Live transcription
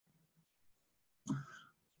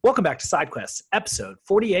Welcome back to SideQuest, episode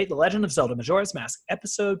 48, The Legend of Zelda Majora's Mask,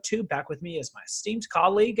 episode 2. Back with me is my esteemed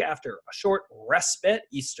colleague after a short respite,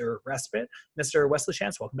 Easter respite, Mr. Wesley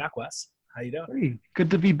Chance. Welcome back, Wes. How you doing? Hey, good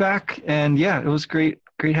to be back. And yeah, it was great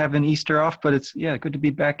having Easter off, but it's good to be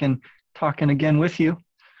back and talking again with you.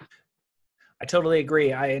 I totally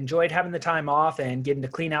agree. I enjoyed having the time off and getting to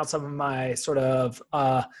clean out some of my sort of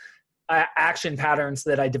action patterns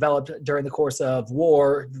that I developed during the course of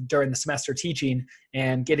war during the semester teaching,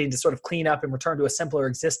 and getting to sort of clean up and return to a simpler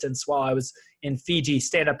existence while I was in Fiji,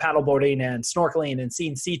 stand-up paddleboarding and snorkeling and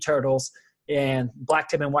seeing sea turtles and black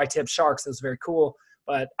tip and white tip sharks. It was very cool.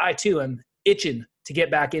 But I too am itching to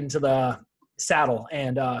get back into the saddle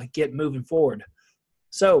and get moving forward.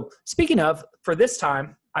 So speaking of, for this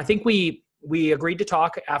time, I think we agreed to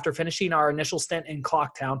talk after finishing our initial stint in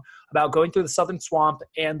Clocktown about going through the Southern Swamp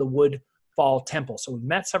and the Woodfall Temple. So we've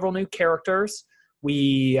met several new characters.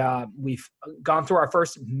 We've gone through our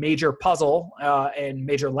first major puzzle and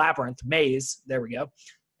major labyrinth maze. There we go.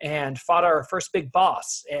 And fought our first big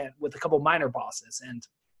boss and with a couple minor bosses. And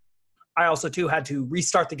I also too had to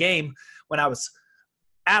restart the game when I was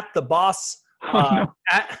at the boss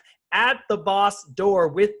at the boss door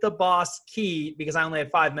with the boss key, because I only had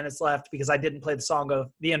 5 minutes left because I didn't play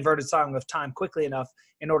the inverted song of time quickly enough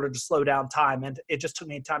in order to slow down time. And it just took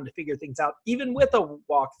me time to figure things out, even with a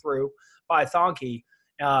walkthrough by Thonky.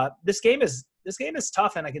 This game is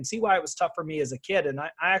tough, and I can see why it was tough for me as a kid. And I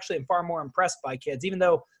actually am far more impressed by kids, even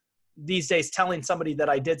though these days telling somebody that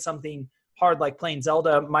I did something hard like playing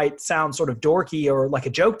Zelda might sound sort of dorky or like a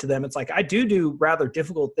joke to them. It's like I do rather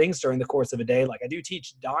difficult things during the course of a day. Like I do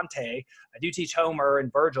teach Dante, I do teach Homer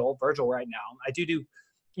and Virgil right now. I do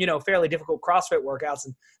fairly difficult CrossFit workouts,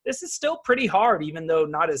 and this is still pretty hard, even though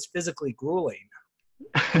not as physically grueling.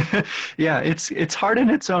 Yeah, it's hard in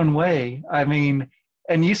its own way. I mean,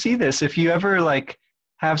 and you see this if you ever like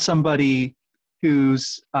have somebody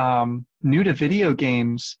who's new to video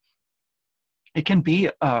games. It can be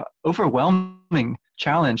a overwhelming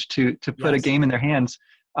challenge to put a game in their hands.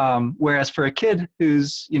 Whereas for a kid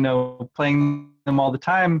who's, playing them all the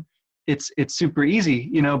time, it's super easy,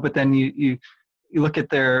 but then you look at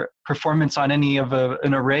their performance on any of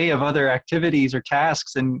an array of other activities or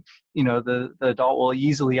tasks, and, the adult will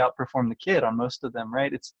easily outperform the kid on most of them,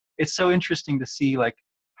 right? It's so interesting to see like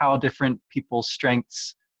how different people's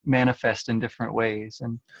strengths manifest in different ways.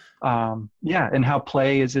 And and how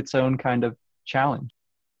play is its own kind of challenge.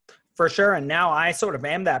 For sure. And now I sort of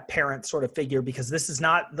am that parent sort of figure, because this is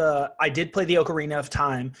not I did play the Ocarina of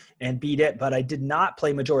Time and beat it, but I did not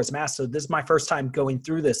play Majora's Mask. So this is my first time going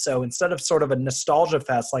through this. So instead of sort of a nostalgia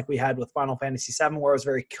fest like we had with Final Fantasy VII, where I was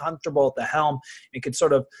very comfortable at the helm and could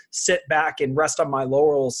sort of sit back and rest on my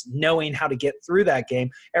laurels knowing how to get through that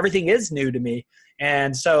game, everything is new to me.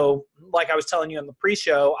 And so like I was telling you in the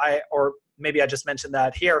pre-show, or maybe I just mentioned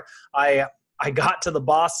that here, I got to the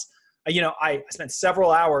boss. I spent several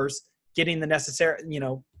hours getting the necessary,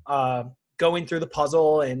 going through the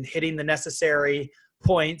puzzle and hitting the necessary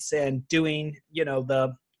points and doing,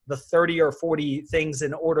 the 30 or 40 things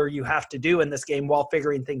in order you have to do in this game while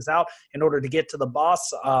figuring things out in order to get to the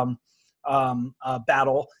boss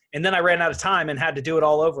battle. And then I ran out of time and had to do it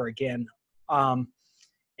all over again.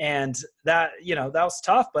 And that, that was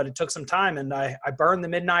tough, but it took some time, and I burned the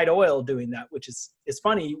midnight oil doing that, which is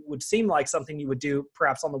funny. Would seem like something you would do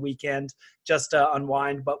perhaps on the weekend just to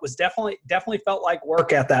unwind, but was definitely felt like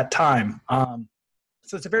work at that time.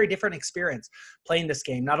 So it's a very different experience playing this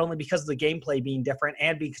game, not only because of the gameplay being different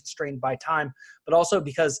and being constrained by time, but also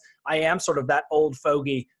because I am sort of that old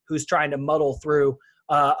fogey who's trying to muddle through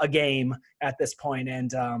a game at this point.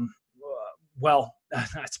 And, I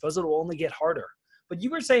suppose it will only get harder. But you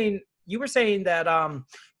were saying that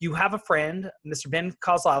you have a friend, Mr. Ben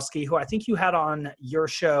Kozlowski, who I think you had on your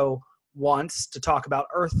show once to talk about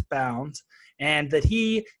Earthbound, and that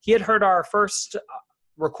he had heard our first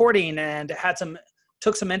recording and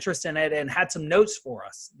took some interest in it and had some notes for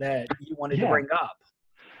us that you wanted to bring up.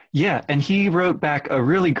 Yeah, and he wrote back a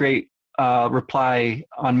really great reply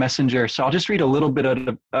on Messenger. So I'll just read a little bit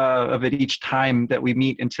of it each time that we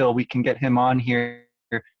meet until we can get him on here.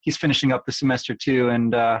 He's finishing up the semester too,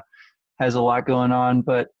 and has a lot going on,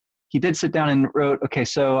 but he did sit down and wrote,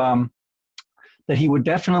 that he would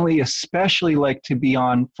definitely especially like to be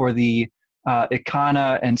on for the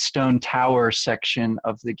Ikana and Stone Tower section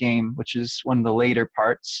of the game, which is one of the later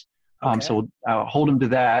parts. So I'll hold him to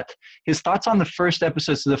that. His thoughts on the first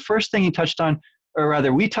episode. So the first thing he touched on, or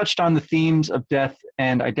rather we touched on, the themes of death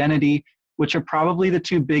and identity, which are probably the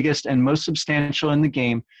two biggest and most substantial in the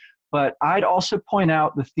game. But I'd also point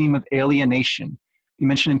out the theme of alienation, You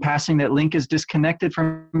mentioned in passing that Link is disconnected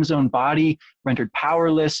from his own body, rendered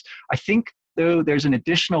powerless. I think, though, there's an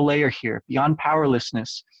additional layer here. Beyond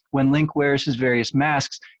powerlessness, when Link wears his various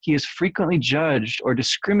masks, he is frequently judged or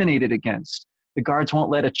discriminated against. The guards won't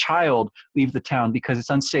let a child leave the town because it's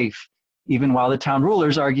unsafe, even while the town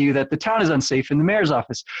rulers argue that the town is unsafe in the mayor's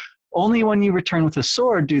office. Only when you return with a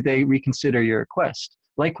sword do they reconsider your request.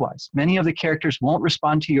 Likewise, many of the characters won't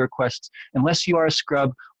respond to your requests unless you are a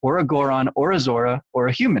scrub or a Goron or a Zora or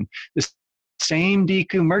a human. The same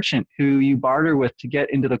Deku merchant who you barter with to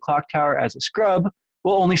get into the clock tower as a scrub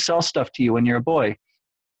will only sell stuff to you when you're a boy.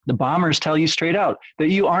 The bombers tell you straight out that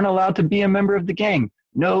you aren't allowed to be a member of the gang.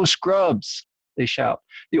 No scrubs, they shout.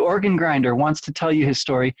 The organ grinder wants to tell you his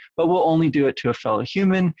story, but will only do it to a fellow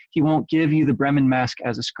human. He won't give you the Bremen mask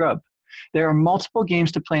as a scrub. There are multiple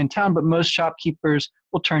games to play in town, but most shopkeepers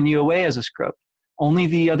will turn you away as a scrub. Only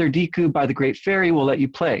the other Deku by the Great Fairy will let you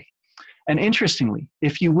play. And interestingly,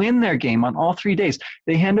 if you win their game on all 3 days,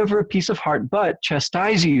 they hand over a piece of heart but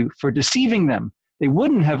chastise you for deceiving them. They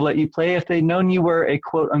wouldn't have let you play if they'd known you were a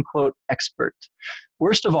quote-unquote expert.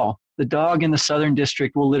 Worst of all, the dog in the Southern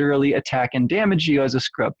District will literally attack and damage you as a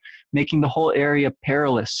scrub, making the whole area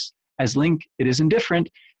perilous. As Link, it is indifferent.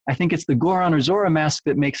 I think it's the Goron or Zora mask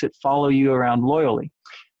that makes it follow you around loyally.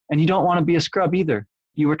 And you don't want to be a scrub either.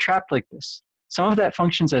 You were trapped like this. Some of that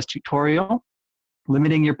functions as tutorial,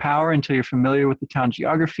 limiting your power until you're familiar with the town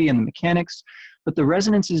geography and the mechanics, but the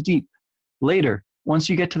resonance is deep. Later, once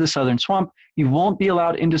you get to the Southern Swamp, you won't be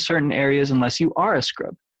allowed into certain areas unless you are a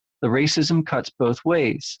scrub. The racism cuts both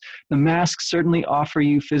ways. The masks certainly offer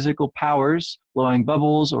you physical powers, blowing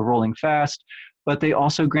bubbles or rolling fast, but they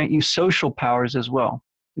also grant you social powers as well.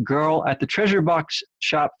 The girl at the treasure box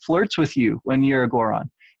shop flirts with you when you're a Goron,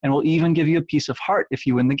 and will even give you a piece of heart if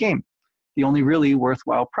you win the game, the only really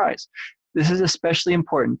worthwhile prize. This is especially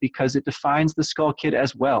important because it defines the Skull Kid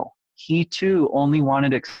as well. He too only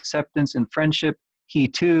wanted acceptance and friendship. He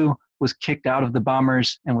too was kicked out of the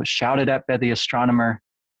bombers and was shouted at by the astronomer,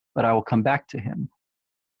 but I will come back to him.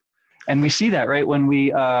 And we see that, right? When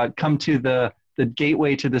we come to the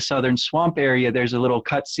gateway to the Southern Swamp area, there's a little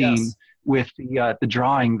cutscene. Yes. With the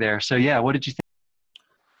drawing there. So yeah, what did you think?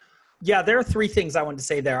 Yeah, there are 3 things I wanted to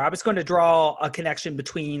say there. I was going to draw a connection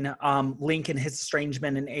between Link and his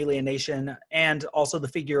estrangement and alienation, and also the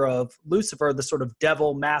figure of Lucifer, the sort of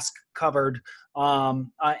devil mask-covered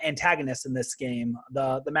antagonist in this game,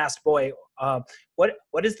 the masked boy.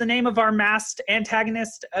 What is the name of our masked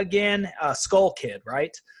antagonist again? Skull Kid,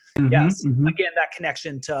 right? Mm-hmm, yes. Mm-hmm. Again, that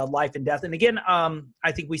connection to life and death. And again,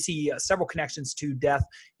 I think we see several connections to death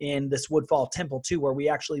in this Woodfall Temple too, where we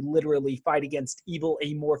actually literally fight against evil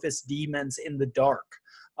amorphous demons in the dark.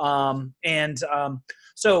 So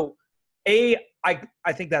I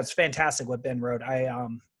think that's fantastic what Ben wrote.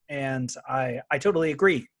 I totally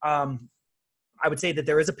agree. I would say that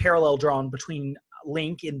there is a parallel drawn between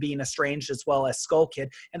Link in being estranged as well as Skull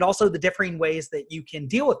Kid, and also the differing ways that you can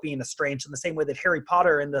deal with being estranged in the same way that Harry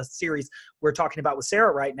Potter in the series we're talking about with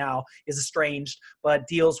Sarah right now is estranged, but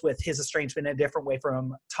deals with his estrangement in a different way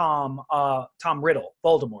from Tom Riddle,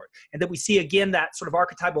 Voldemort. And that we see again that sort of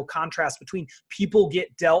archetypal contrast between people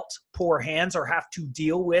get dealt poor hands or have to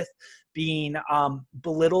deal with being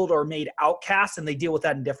belittled or made outcasts, and they deal with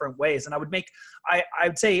that in different ways. And I would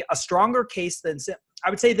say a stronger case than,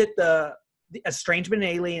 I would say that the estrangement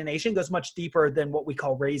and alienation goes much deeper than what we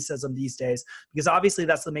call racism these days, because obviously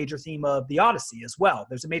that's the major theme of the Odyssey as well.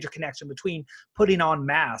 There's a major connection between putting on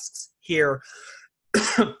masks here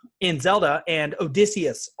in Zelda and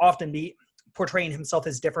Odysseus often portraying himself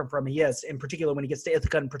as different from he is, in particular when he gets to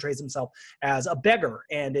Ithaca and portrays himself as a beggar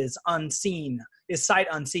and is sight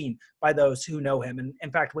unseen by those who know him. And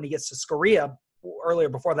in fact, when he gets to Scoria, earlier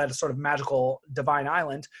before that, a sort of magical divine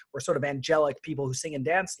island where sort of angelic people who sing and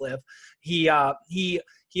dance live,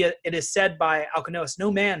 it is said by Alcinous, no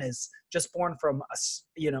man is just born from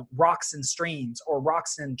rocks and streams or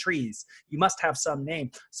rocks and trees. You must have some name.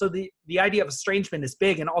 So the idea of estrangement is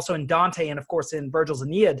big, and also in Dante and of course in Virgil's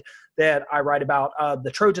Aeneid that I write about, the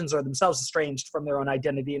Trojans are themselves estranged from their own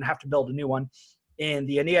identity and have to build a new one. In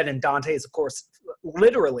the Aeneid, and Dante is of course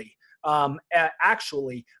literally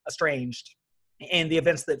actually estranged in the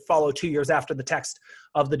events that follow 2 years after the text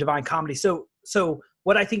of the Divine Comedy. So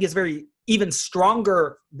what I think is very even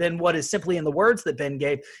stronger than what is simply in the words that Ben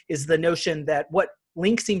gave is the notion that what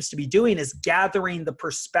Link seems to be doing is gathering the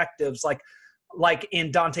perspectives, like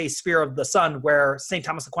in Dante's Sphere of the Sun, where St.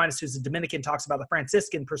 Thomas Aquinas, who's a Dominican, talks about the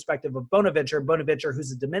Franciscan perspective of Bonaventure. Bonaventure, who's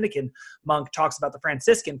a Dominican monk, talks about the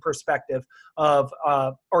Franciscan perspective of,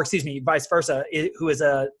 vice versa, who is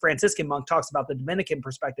a Franciscan monk, talks about the Dominican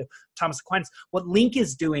perspective, Thomas Aquinas. What Link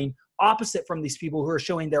is doing opposite from these people who are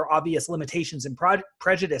showing their obvious limitations and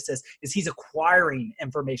prejudices is he's acquiring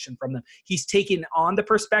information from them. He's taking on the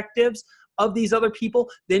perspectives of these other people,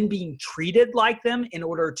 then being treated like them in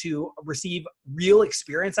order to receive real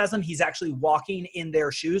experience as them. He's actually walking in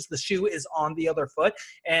their shoes. The shoe is on the other foot.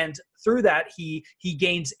 And through that, he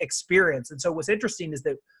gains experience. And so what's interesting is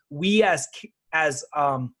that we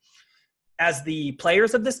as the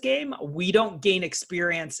players of this game, we don't gain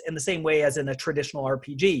experience in the same way as in a traditional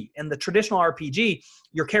RPG. In the traditional RPG,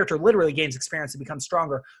 your character literally gains experience and becomes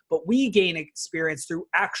stronger, but we gain experience through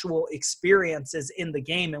actual experiences in the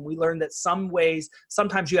game. And we learn that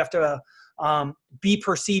sometimes you have to be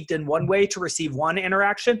perceived in one way to receive one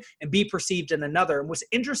interaction and be perceived in another. And what's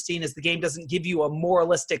interesting is the game doesn't give you a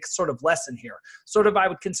moralistic sort of lesson here. Sort of, I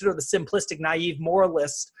would consider the simplistic, naive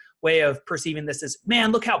moralist way of perceiving this is,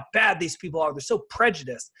 man, look how bad these people are. They're so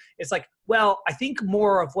prejudiced. It's like, well, I think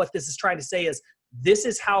more of what this is trying to say is this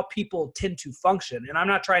is how people tend to function. And I'm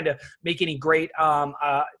not trying to make any great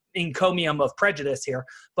encomium of prejudice here,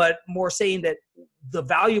 but more saying that the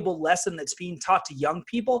valuable lesson that's being taught to young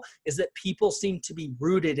people is that people seem to be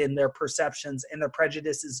rooted in their perceptions and their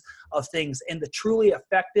prejudices of things. And the truly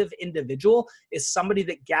effective individual is somebody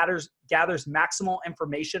that gathers maximal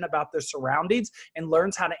information about their surroundings and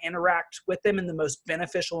learns how to interact with them in the most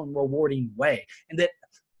beneficial and rewarding way. And that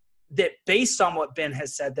based on what Ben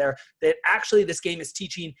has said there, that actually this game is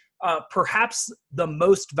teaching perhaps the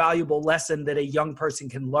most valuable lesson that a young person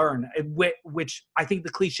can learn, which I think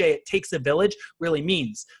the cliche, it takes a village, really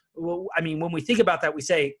means. I mean, when we think about that, we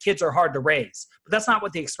say kids are hard to raise, but that's not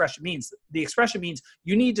what the expression means. The expression means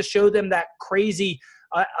you need to show them that crazy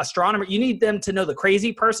astronomer. You need them to know the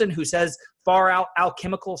crazy person who says far out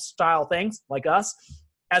alchemical style things like us,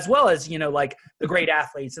 as well as, like the great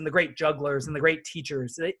athletes and the great jugglers and the great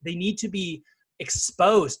teachers. They need to be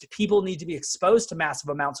exposed. People need to be exposed to massive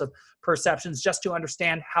amounts of perceptions just to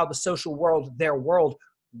understand how the social world, their world,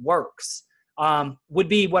 works, would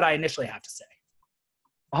be what I initially have to say.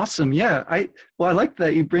 Awesome. Yeah. I like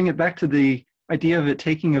that you bring it back to the idea of it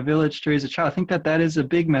taking a village to raise a child. I think that is a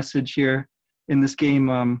big message here in this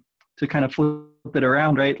game, to kind of flip it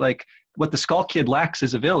around, right? Like what the Skull Kid lacks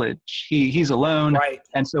is a village. He's alone. Right.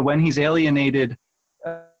 And so when he's alienated,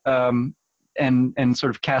 and sort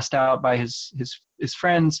of cast out by his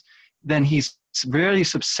friends, then he's very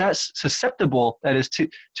susceptible, that is, to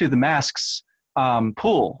the mask's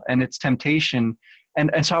pull and its temptation.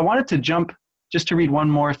 And so I wanted to jump just to read one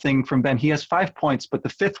more thing from Ben. He has 5 points, but the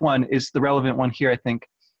fifth one is the relevant one here, I think.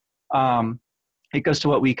 It goes to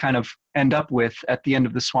what we kind of end up with at the end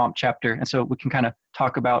of the Swamp chapter. And so we can kind of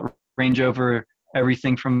talk about, range over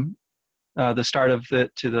everything from the start of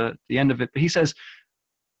it to the end of it. But he says,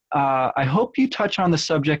 I hope you touch on the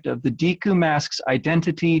subject of the Deku Mask's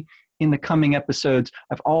identity in the coming episodes.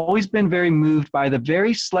 I've always been very moved by the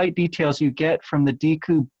very slight details you get from the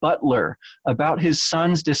Deku butler about his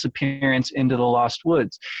son's disappearance into the Lost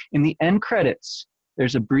Woods. In the end credits,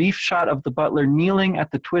 there's a brief shot of the butler kneeling at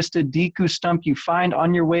the twisted Deku stump you find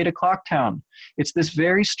on your way to Clocktown. It's this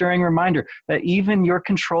very stirring reminder that even your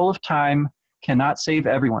control of time cannot save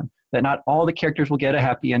everyone, that not all the characters will get a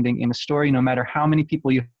happy ending in a story, no matter how many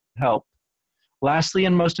people you help. Lastly,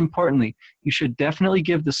 and most importantly, you should definitely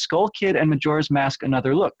give the Skull Kid and Majora's Mask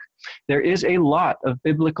another look. There is a lot of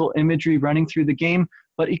biblical imagery running through the game,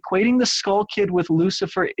 but equating the Skull Kid with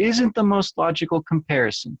Lucifer isn't the most logical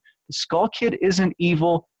comparison. The Skull Kid isn't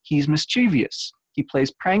evil, he's mischievous. He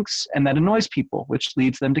plays pranks, and that annoys people, which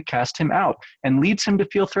leads them to cast him out, and leads him to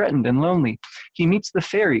feel threatened and lonely. He meets the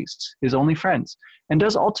fairies, his only friends, and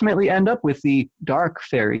does ultimately end up with the Dark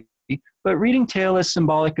Fairy. But reading Tail as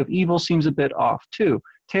symbolic of evil seems a bit off, too.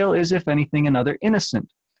 Tail is, if anything, another innocent.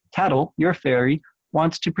 Tattle, your fairy,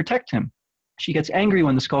 wants to protect him. She gets angry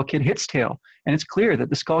when the Skull Kid hits Tail, and it's clear that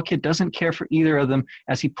the Skull Kid doesn't care for either of them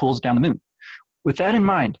as he pulls down the moon. With that in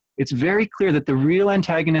mind, it's very clear that the real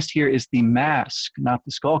antagonist here is the mask, not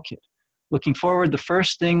the Skull Kid. Looking forward, the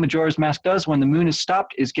first thing Majora's Mask does when the moon is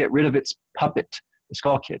stopped is get rid of its puppet, the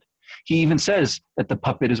Skull Kid. He even says that the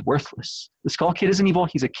puppet is worthless. The Skull Kid isn't evil.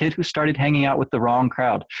 He's a kid who started hanging out with the wrong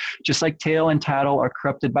crowd, just like Tail and Tattle are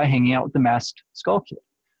corrupted by hanging out with the masked Skull Kid.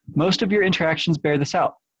 Most of your interactions bear this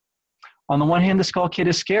out. On the one hand, the Skull Kid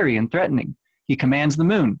is scary and threatening. He commands the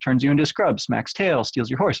moon, turns you into a scrub, smacks Tail, steals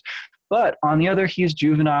your horse. But on the other, he is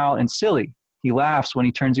juvenile and silly. He laughs when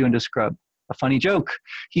he turns you into a scrub. A funny joke.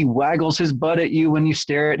 He waggles his butt at you when you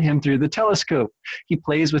stare at him through the telescope. He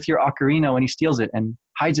plays with your ocarina when he steals it and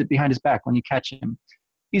hides it behind his back when you catch him.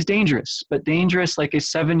 He's dangerous, but dangerous like a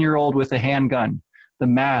 7-year-old with a handgun. The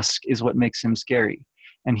mask is what makes him scary.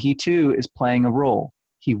 And he too is playing a role.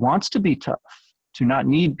 He wants to be tough. to not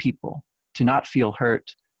need people, to not feel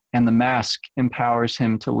hurt, and the mask empowers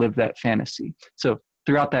him to live that fantasy. So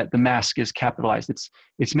throughout that, the mask is capitalized.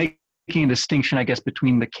 It's making a distinction, I guess,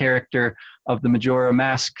 between the character of the Majora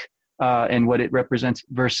Mask and what it represents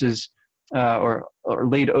versus or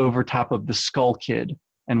laid over top of the Skull Kid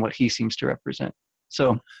and what he seems to represent.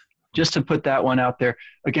 So just to put that one out there,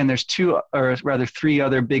 again, there's three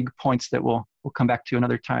other big points that we'll come back to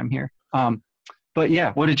another time here. But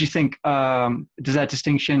yeah, what did you think? Does that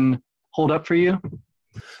distinction hold up for you?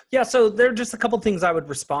 Yeah, so there are just a couple things I would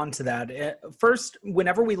respond to that. First,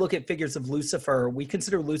 whenever we look at figures of Lucifer, we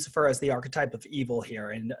consider Lucifer as the archetype of evil here,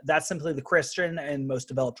 and that's simply the Christian and most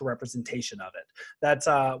developed representation of it. That's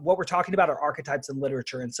what we're talking about are archetypes in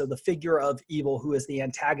literature, and so the figure of evil, who is the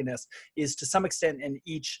antagonist, is to some extent in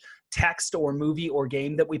each text or movie or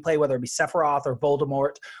game that we play, whether it be Sephiroth or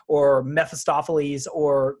Voldemort or Mephistopheles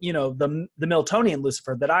or, the Miltonian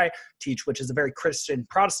Lucifer that I teach, which is a very Christian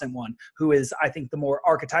Protestant one, who is, I think, the more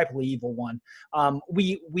archetypally evil one.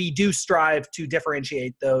 We do strive to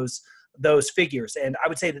differentiate those figures. And I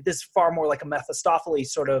would say that this is far more like a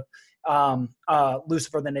Mephistopheles sort of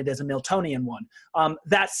Lucifer than it is a Miltonian one.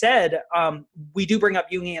 That said, we do bring up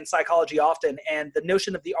Jungian psychology often, and the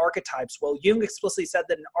notion of the archetypes. Well, Jung explicitly said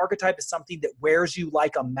that an archetype is something that wears you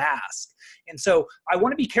like a mask. And so I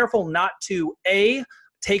want to be careful not to,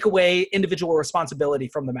 take away individual responsibility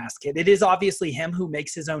from the masked kid. It is obviously him who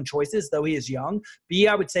makes his own choices, though he is young. B,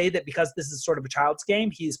 I would say that because this is sort of a child's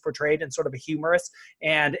game, he's portrayed in sort of a humorous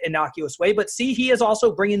and innocuous way. But C, he is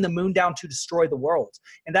also bringing the moon down to destroy the world.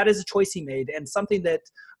 And that is a choice he made. And something that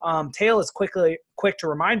Tale is quick to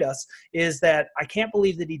remind us is that I can't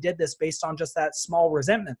believe that he did this based on just that small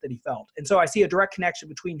resentment that he felt. And so I see a direct connection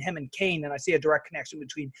between him and Cain, and I see a direct connection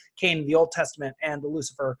between Cain in the Old Testament and the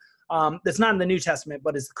Lucifer that's not in the New Testament,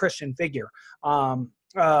 but is the Christian figure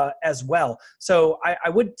as well. So I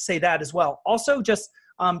would say that as well. Also, just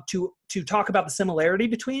to talk about the similarity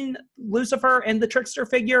between Lucifer and the trickster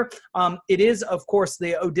figure, it is, of course,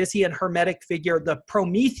 the Odyssean Hermetic figure, the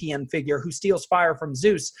Promethean figure who steals fire from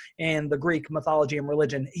Zeus in the Greek mythology and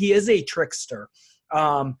religion. He is a trickster.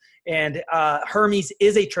 And Hermes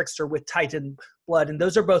is a trickster with Titan blood. And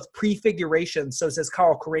those are both prefigurations, so says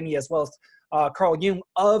Carl Carrini as well as Carl Jung,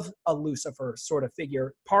 of a Lucifer sort of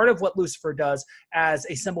figure. Part of what Lucifer does as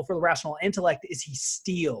a symbol for the rational intellect is he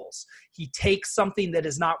steals. He takes something that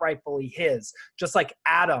is not rightfully his. Just like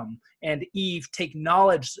Adam and Eve take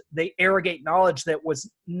knowledge, they arrogate knowledge that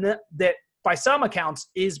was that by some accounts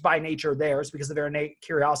is by nature theirs because of their innate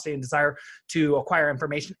curiosity and desire to acquire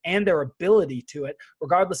information and their ability to it,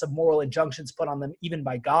 regardless of moral injunctions put on them even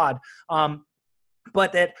by God.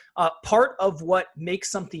 But that part of what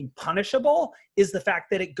makes something punishable is the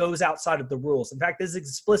fact that it goes outside of the rules. In fact, this is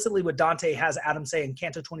explicitly what Dante has Adam say in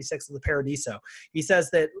Canto 26 of the Paradiso. He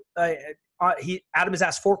says that Adam is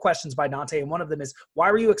asked 4 questions by Dante, and one of them is,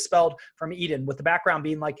 why were you expelled from Eden? With the background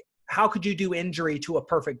being like, how could you do injury to a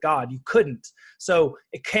perfect God? You couldn't. So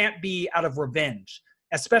it can't be out of revenge,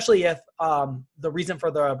 especially if the reason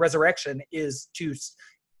for the resurrection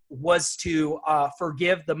was to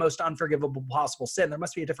forgive the most unforgivable possible sin. There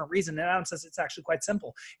must be a different reason. And Adam says it's actually quite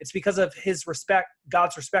simple. It's because of his respect,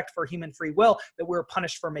 God's respect for human free will, that we're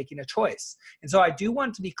punished for making a choice. And so I do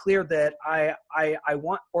want to be clear that I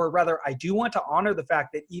do want to honor the fact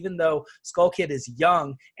that even though Skull Kid is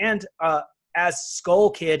young and as Skull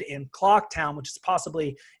Kid in Clocktown, which is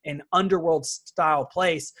possibly an underworld-style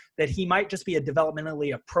place, that he might just be a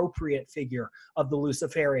developmentally appropriate figure of the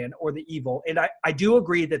Luciferian or the evil. And I do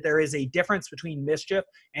agree that there is a difference between mischief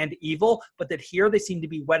and evil, but that here they seem to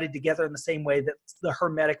be wedded together in the same way that the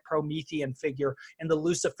Hermetic Promethean figure and the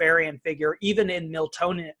Luciferian figure, even in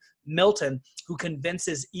Milton, who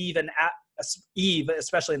convinces Eve,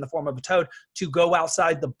 especially in the form of a toad, to go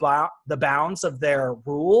outside the bounds of their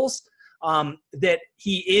rules, that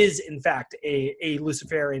he is, in fact, a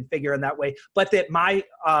Luciferian figure in that way, but that my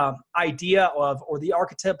idea of, or the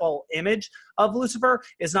archetypal image of Lucifer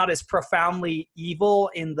is not as profoundly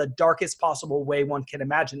evil in the darkest possible way one can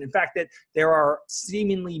imagine. In fact, that there are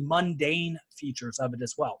seemingly mundane features of it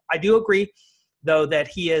as well. I do agree, though, that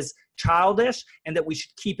he is childish and that we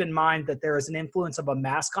should keep in mind that there is an influence of a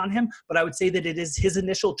mask on him, but I would say that it is his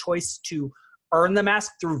initial choice to earn the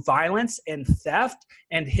mask through violence and theft,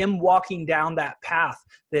 and him walking down that path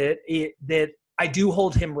that I do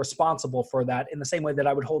hold him responsible for that in the same way that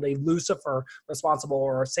I would hold a Lucifer responsible,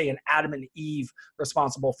 or say an Adam and Eve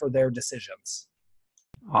responsible for their decisions.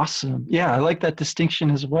 Awesome. Yeah, I like that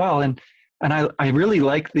distinction as well. And I really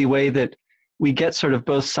like the way that we get sort of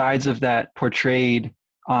both sides of that portrayed.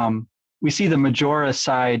 We see the Majora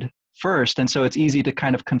side first, and so it's easy to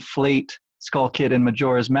kind of conflate Skull Kid in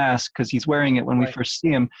Majora's Mask because he's wearing it when we first see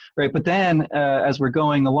him, right? But then as we're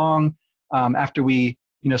going along, after we,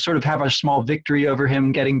 sort of have our small victory over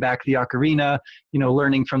him, getting back the ocarina,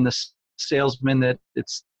 learning from the salesman that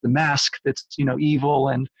it's the mask that's, evil,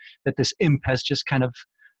 and that this imp has just kind of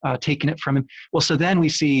taken it from him. Well, so then we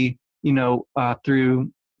see,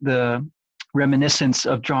 through the reminiscence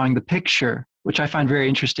of drawing the picture, which I find very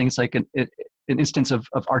interesting. It's like an instance of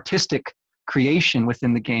artistic creation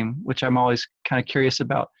within the game, which I'm always kind of curious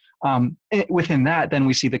about. Within that, then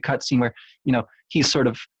we see the cutscene where, he's sort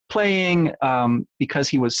of playing because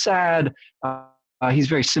he was sad. He's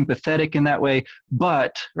very sympathetic in that way,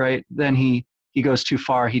 but right then he goes too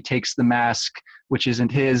far. He takes the mask, which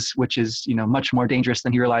isn't his, which is much more dangerous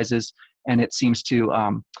than he realizes, and it seems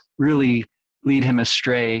to really lead him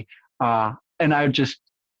astray. And I just,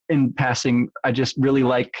 in passing, I just really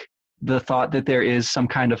like the thought that there is some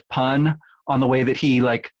kind of pun on the way that he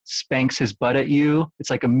like spanks his butt at you. It's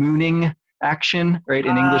like a mooning action, right?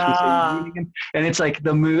 In English we say mooning, and it's like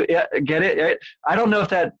the moo. Yeah, get it? Right? I don't know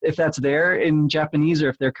if that's there in Japanese, or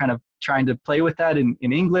if they're kind of trying to play with that in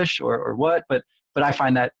English or what. But I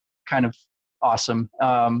find that kind of awesome.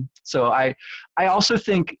 So I also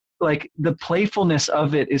think like the playfulness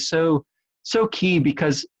of it is so key,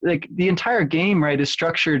 because like the entire game, right, is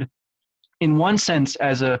structured in one sense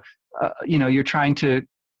as a you're trying to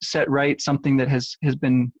set right something that has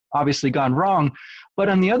been obviously gone wrong, but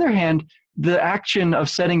on the other hand, the action of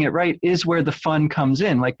setting it right is where the fun comes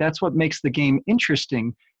in. Like that's what makes the game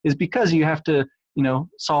interesting, is because you have to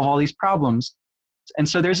solve all these problems. And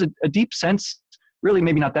so there's a deep sense, really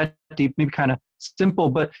maybe not that deep, maybe kind of simple,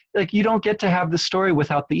 but like you don't get to have the story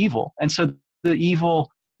without the evil. And so the evil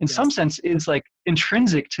in some sense is like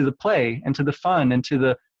intrinsic to the play and to the fun and to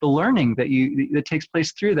the learning that takes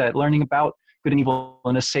place through that, learning about good and evil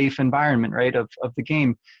in a safe environment, right, of the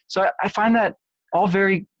game. So I find that all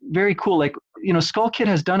very, very cool. Like, Skull Kid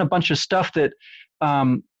has done a bunch of stuff that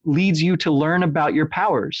leads you to learn about your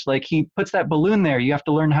powers. Like he puts that balloon there. You have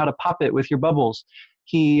to learn how to pop it with your bubbles.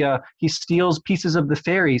 He steals pieces of the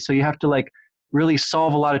fairy. So you have to like really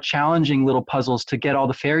solve a lot of challenging little puzzles to get all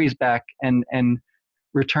the fairies back and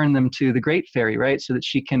return them to the Great Fairy, right? So that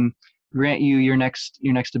she can grant you your next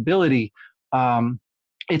ability.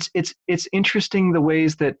 It's interesting the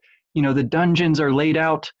ways that the dungeons are laid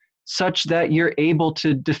out such that you're able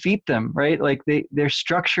to defeat them, right? Like they're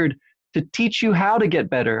structured to teach you how to get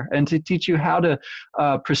better and to teach you how to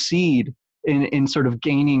proceed in sort of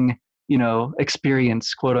gaining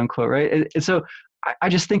experience, quote unquote, right? And so I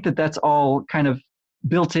just think that that's all kind of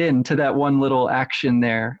built into that one little action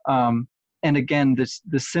there. And again,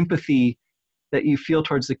 the sympathy that you feel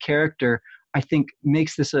towards the character, I think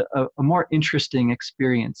makes this a more interesting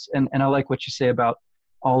experience. And I like what you say about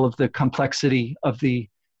all of the complexity of the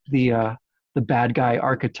bad guy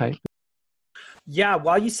archetype. Yeah,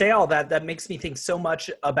 while you say all that, that makes me think so much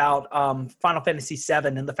about Final Fantasy VII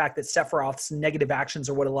and the fact that Sephiroth's negative actions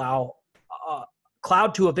are what allow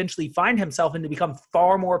Cloud to eventually find himself and to become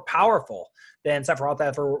far more powerful than Sephiroth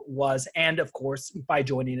ever was. And of course, by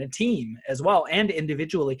joining a team as well, and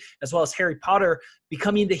individually, as well as Harry Potter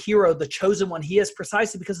becoming the hero, the chosen one he is,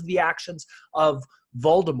 precisely because of the actions of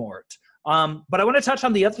Voldemort. But I want to touch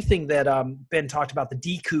on the other thing that Ben talked about, the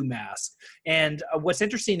Deku mask. And what's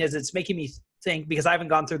interesting is it's making me think, because I haven't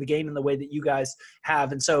gone through the game in the way that you guys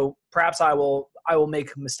have, and so perhaps I will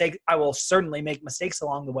make mistakes. I will certainly make mistakes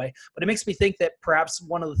along the way, but it makes me think that perhaps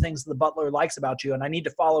one of the things the butler likes about you, and I need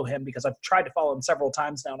to follow him because I've tried to follow him several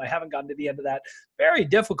times now and I haven't gotten to the end of that very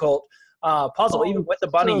difficult puzzle, even with the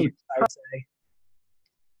bunny, I would say.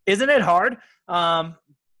 Isn't it hard?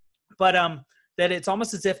 But that it's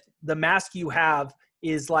almost as if the mask you have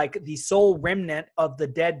is like the sole remnant of the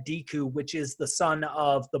dead Deku, which is the son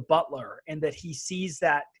of the butler, and that he sees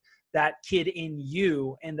that kid in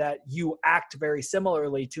you and that you act very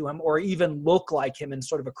similarly to him or even look like him in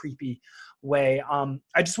sort of a creepy way.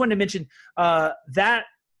 I just wanted to mention that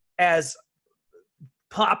as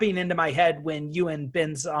popping into my head when you and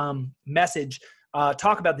Ben's message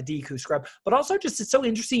talk about the Deku scrub, but also just it's so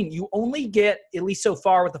interesting. You only get, at least so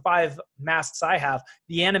far with the 5 masks I have,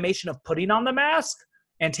 the animation of putting on the mask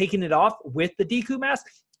and taking it off with the Deku mask.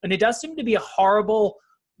 And it does seem to be a horrible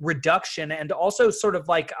reduction and also sort of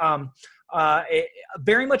like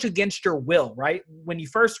very much against your will, right? When you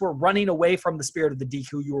first were running away from the spirit of the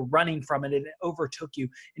Deku, you were running from it and it overtook you.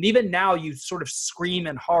 And even now you sort of scream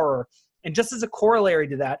in horror. And just as a corollary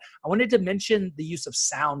to that, I wanted to mention the use of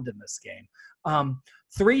sound in this game.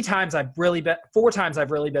 4 times I've really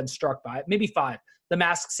been struck by it, maybe 5. The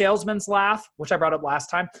masked salesman's laugh, which I brought up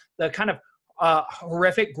last time, the kind of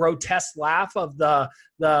horrific, grotesque laugh of the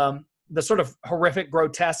the sort of horrific,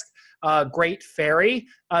 grotesque, great fairy,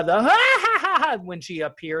 the ha ha ha ha, when she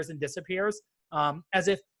appears and disappears, as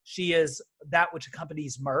if she is that which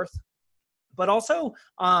accompanies mirth. But also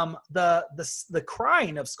the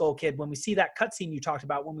crying of Skull Kid when we see that cutscene you talked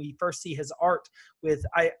about, when we first see his art with,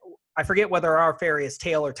 I forget whether our fairy is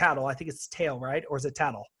Tail or Tattle. I think it's Tail, right? Or is it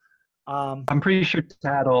Tattle? I'm pretty sure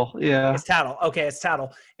Tattle. Yeah. It's Tattle. Okay, it's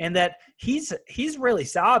Tattle. And that he's really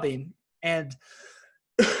sobbing, and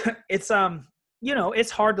it's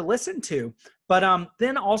it's hard to listen to. But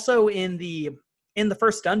then also in the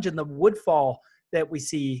first dungeon, the Woodfall that we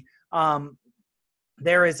see,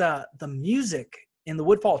 there is the music in the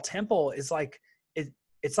Woodfall Temple is like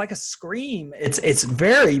it's like a scream. It's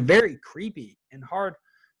very, very creepy and hard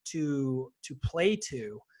to play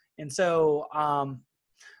to. And so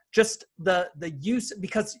just the use,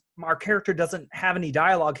 because our character doesn't have any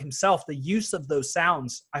dialogue himself, the use of those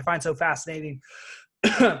sounds I find so fascinating.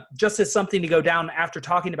 Just as something to go down after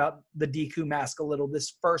talking about the Deku mask a little,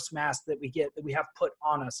 this first mask that we have put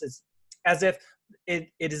on us is as if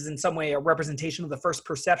it is in some way a representation of the first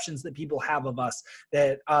perceptions that people have of us,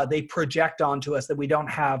 that they project onto us, that we don't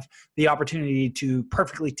have the opportunity to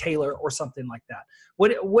perfectly tailor or something like that.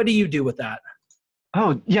 What do you do with that?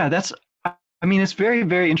 Oh, yeah, it's very,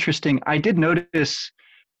 very interesting. I did notice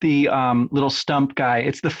the little stump guy.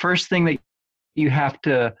 It's the first thing that you have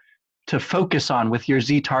to focus on with your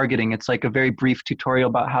Z targeting. It's like a very brief tutorial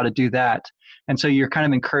about how to do that. And so you're kind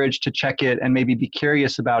of encouraged to check it and maybe be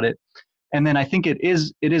curious about it. And then I think it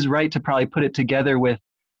is right to probably put it together with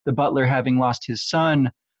the butler having lost his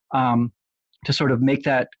son, to sort of make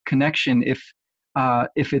that connection. If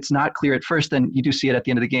it's not clear at first, then you do see it at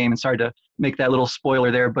the end of the game. And sorry to make that little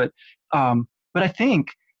spoiler there, but I think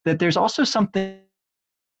that there's also something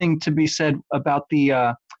to be said about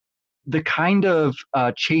the kind of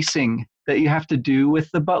chasing that you have to do with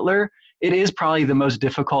the butler. It is probably the most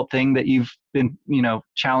difficult thing that you've been,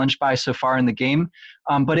 challenged by so far in the game.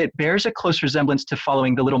 But it bears a close resemblance to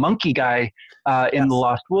following the little monkey guy in the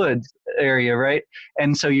Lost Woods area, right?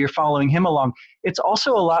 And so you're following him along. It's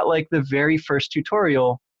also a lot like the very first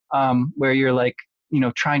tutorial, where you're like,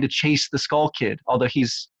 trying to chase the Skull Kid, although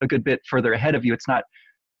he's a good bit further ahead of you.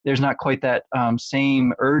 There's not quite that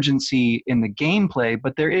same urgency in the gameplay,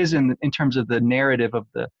 but there is in terms of the narrative of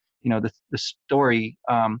the story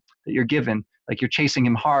that you're given. Like, you're chasing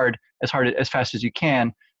him as fast as you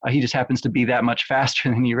can. He just happens to be that much faster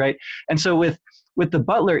than you, right? And so with the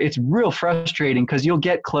butler, it's real frustrating because you'll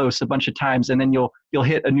get close a bunch of times and then you'll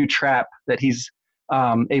hit a new trap that he's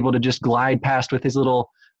able to just glide past with his little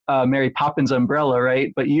Mary Poppins umbrella,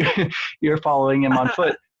 right? But you're following him on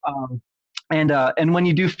foot. And when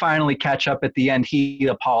you do finally catch up at the end, he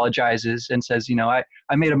apologizes and says,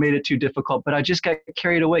 I made it too difficult, but I just got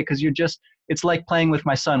carried away because it's like playing with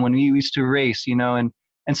my son when we used to race,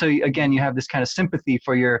 and so again, you have this kind of sympathy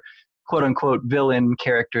for your quote unquote villain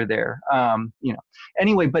character there,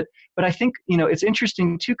 Anyway, but I think, it's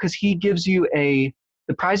interesting too, because he gives you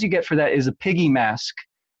the prize you get for that is a piggy mask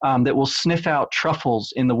that will sniff out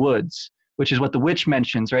truffles in the woods, which is what the witch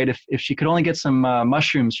mentions, right? If she could only get some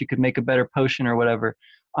mushrooms, she could make a better potion or whatever.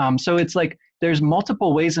 So it's like there's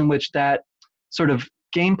multiple ways in which that sort of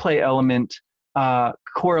gameplay element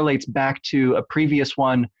correlates back to a previous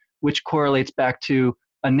one, which correlates back to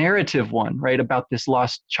a narrative one, right? About this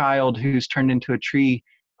lost child who's turned into a tree.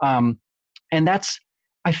 And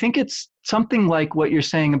I think it's something like what you're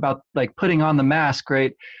saying about like putting on the mask,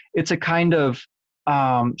 right? It's a kind of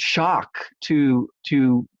shock to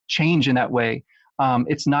change in that way.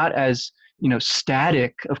 It's not as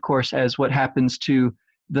static, of course, as what happens to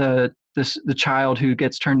the child who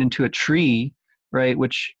gets turned into a tree, right?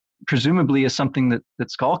 Which presumably is something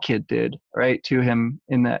that Skull Kid did, right, to him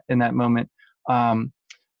in that moment.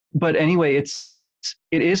 But anyway, it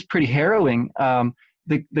is pretty harrowing.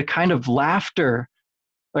 The kind of laughter,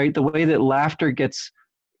 right? The way that laughter gets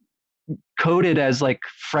coded as like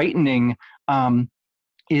frightening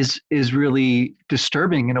is really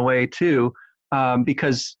disturbing in a way too,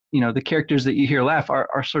 because the characters that you hear laugh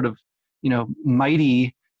are sort of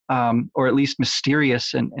mighty, or at least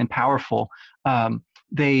mysterious and powerful.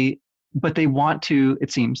 But they want to,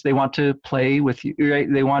 it seems, they want to play with you,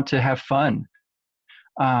 right? They want to have fun.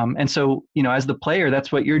 And so, as the player,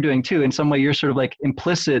 that's what you're doing too. In some way, you're sort of like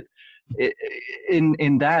implicit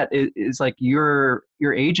in that is like your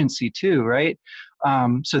agency too, right?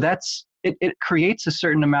 So that's, it creates a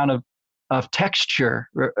certain amount of texture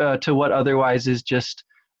to what otherwise is just,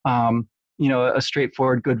 a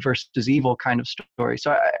straightforward good versus evil kind of story.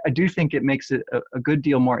 So I do think it makes it a good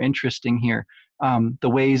deal more interesting here. The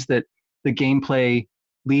ways that the gameplay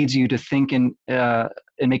leads you to think and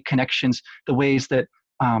make connections, the ways that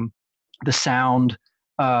the sound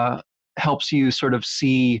helps you sort of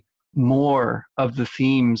see more of the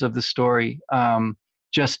themes of the story,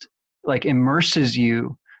 just like immerses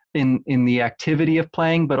you in the activity of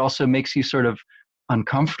playing, but also makes you sort of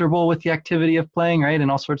uncomfortable with the activity of playing, right? In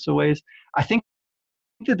all sorts of ways. I think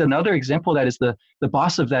that another example of that is the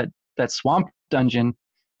boss of that swamp dungeon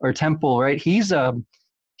or temple, right? He's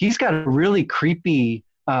got a really creepy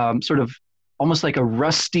sort of almost like a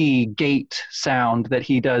rusty gate sound that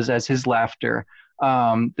he does as his laughter,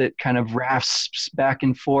 that kind of rasps back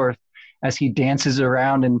and forth as he dances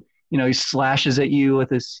around, and he slashes at you with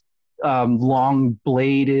this long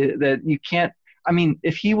blade that you can't. I mean,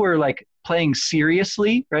 if he were like playing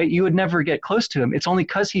seriously, right, you would never get close to him. It's only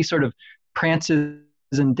because he sort of prances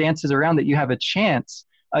and dances around that you have a chance.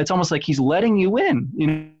 It's almost like he's letting you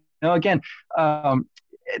in. Again,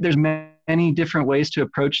 there's many different ways to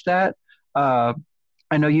approach that. I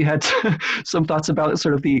know you had some thoughts about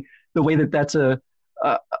sort of the way that's a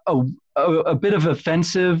bit of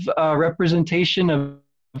offensive representation of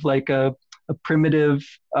like a primitive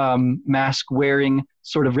mask wearing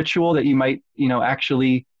sort of ritual that you might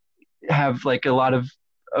actually have like a lot of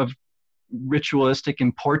ritualistic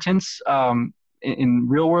importance in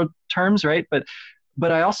real world terms, right?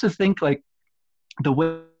 But I also think like the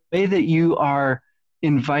way that you are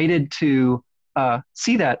invited to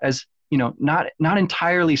see that as not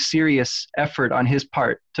entirely serious effort on his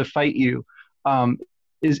part to fight you,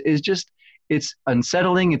 is just, it's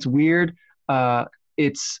unsettling, it's weird,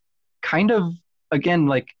 it's kind of, again,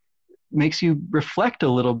 like makes you reflect a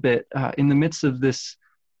little bit in the midst of this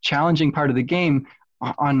challenging part of the game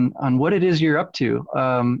on what it is you're up to,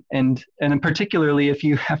 and particularly if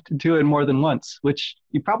you have to do it more than once, which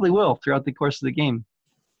you probably will throughout the course of the game.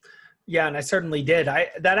 Yeah, and I certainly did.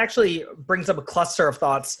 That actually brings up a cluster of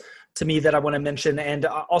thoughts to me that I want to mention, and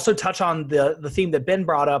also touch on the theme that Ben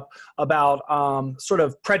brought up about sort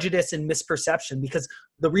of prejudice and misperception, because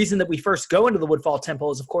the reason that we first go into the Woodfall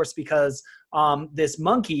Temple is, of course, because this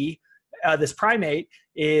monkey, this primate,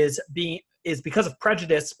 is because of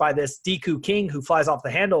prejudice by this Deku king who flies off the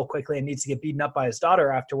handle quickly and needs to get beaten up by his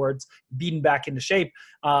daughter afterwards, beaten back into shape,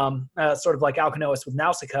 sort of like Alkinoos with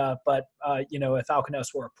Nausicaa. But, if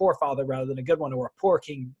Alkinoos were a poor father rather than a good one, or a poor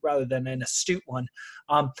king rather than an astute one,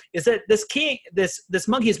 is that this king, this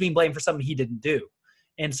monkey is being blamed for something he didn't do.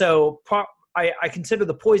 And so I consider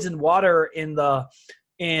the poisoned water in the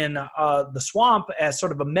swamp as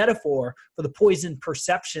sort of a metaphor for the poison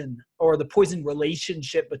perception or the poison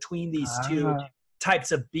relationship between these two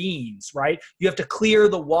types of beings, right? You have to clear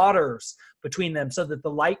the waters between them so that the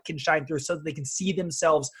light can shine through, so that they can see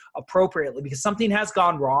themselves appropriately, because something has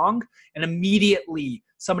gone wrong and immediately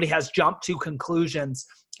somebody has jumped to conclusions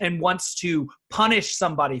and wants to punish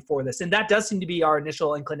somebody for this. And that does seem to be our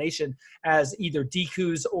initial inclination as either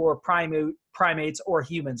Dekus or primates or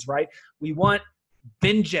humans, right? We want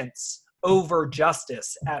vengeance over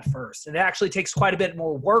justice at first. And it actually takes quite a bit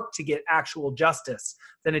more work to get actual justice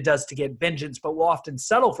than it does to get vengeance, but we'll often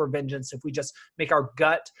settle for vengeance if we just make our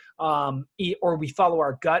gut or we follow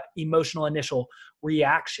our gut emotional initial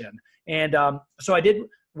reaction. And so I did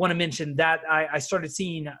want to mention that I started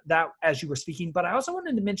seeing that as you were speaking, but I also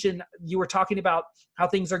wanted to mention, you were talking about how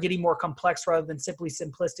things are getting more complex rather than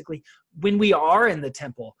simplistically. When we are in the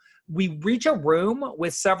temple, we reach a room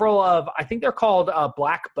with several of, I think they're called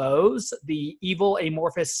black bows, the evil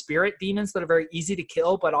amorphous spirit demons that are very easy to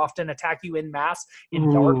kill, but often attack you en masse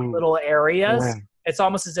in dark little areas. Yeah. It's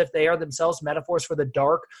almost as if they are themselves metaphors for the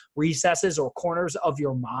dark recesses or corners of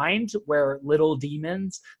your mind where little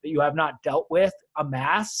demons that you have not dealt with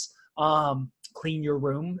amass. Clean your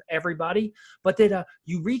room, everybody. But that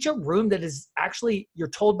you reach a room that is actually, you're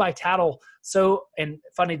told by Tattle, so, and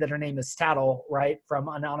funny that her name is Tattle, right? From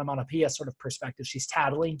an onomatopoeia sort of perspective, she's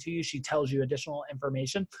tattling to you. She tells you additional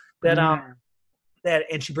information that,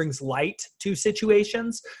 and she brings light to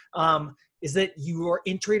situations, is that you are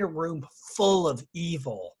entering a room full of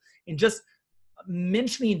evil. And just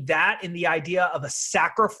mentioning that in the idea of a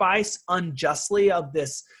sacrifice unjustly of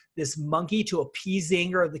this monkey to appease the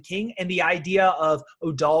anger of the king, and the idea of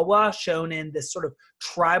Odalwa shown in this sort of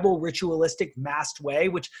tribal ritualistic masked way,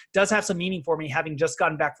 which does have some meaning for me, having just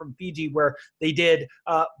gotten back from Fiji, where they did,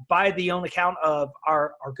 by the own account of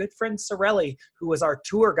our good friend Sorelli, who was our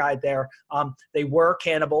tour guide there, they were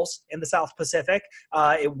cannibals in the South Pacific.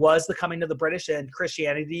 It was the coming of the British and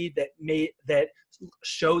Christianity that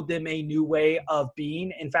showed them a new way of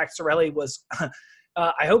being. In fact, Sorelli was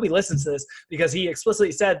I hope he listens to this, because he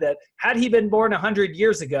explicitly said that had he been born 100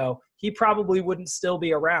 years ago, he probably wouldn't still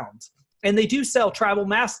be around. And they do sell tribal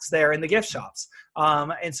masks there in the gift shops.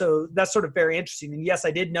 And so that's sort of very interesting. And yes,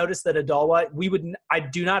 I did notice that Adalwa, I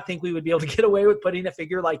do not think we would be able to get away with putting a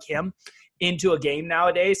figure like him into a game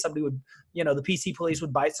nowadays. Somebody would, the PC police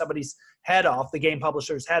would bite somebody's head off, the game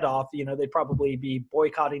publisher's head off. They'd probably be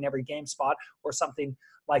boycotting every GameSpot or something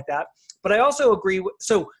like that. But I also agree.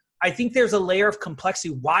 So I think there's a layer of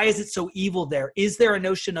complexity. Why is it so evil there? Is there a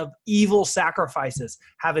notion of evil sacrifices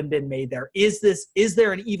having been made there? Is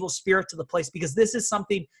there an evil spirit to the place? Because this is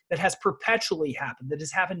something that has perpetually happened, that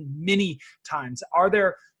has happened many times.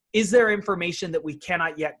 Is there information that we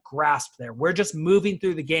cannot yet grasp there? We're just moving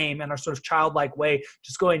through the game in our sort of childlike way,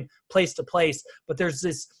 just going place to place. But there's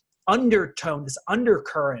this undertone, this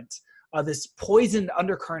undercurrent, this poisoned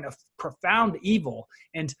undercurrent of profound evil.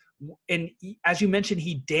 And as you mentioned,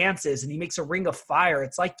 he dances and he makes a ring of fire.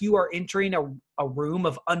 It's like you are entering a room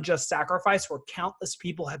of unjust sacrifice where countless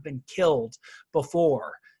people have been killed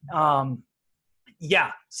before. So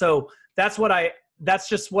that's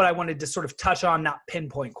just what I wanted to sort of touch on, not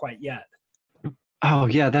pinpoint quite yet. Oh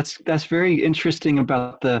yeah, that's very interesting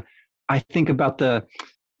about the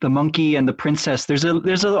monkey and the princess.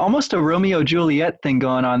 There's almost a Romeo Juliet thing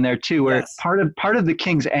going on there too, where yes. part of the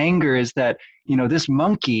king's anger is that this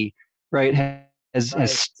monkey, right,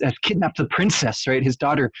 has kidnapped the princess, right, his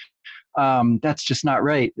daughter. That's just not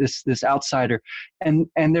right. This outsider, and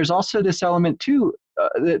there's also this element too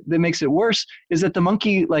that makes it worse, is that the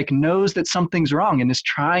monkey knows that something's wrong and is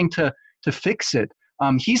trying to fix it.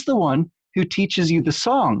 He's the one who teaches you the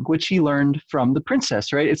song, which he learned from the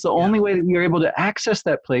princess, right? It's the only way that you're able to access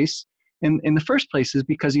that place in the first place is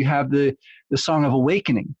because you have the Song of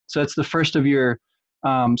Awakening. So it's the first of your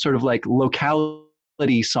sort of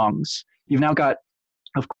locality songs. You've now got,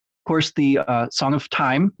 of course, the Song of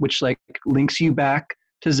Time, which links you back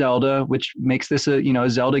to Zelda, which makes this a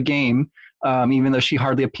Zelda game, even though she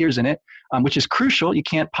hardly appears in it, which is crucial. You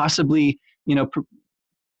can't possibly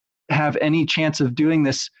have any chance of doing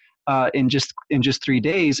this in just 3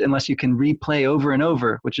 days unless you can replay over and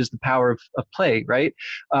over, which is the power of play, right?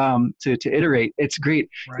 To iterate. It's great.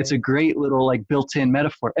 Right. It's a great little built-in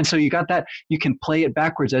metaphor. And so you got that. You can play it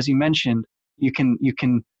backwards, as you mentioned. You can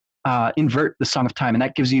invert the Song of Time, and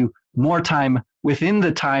that gives you more time within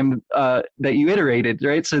the time that you iterated,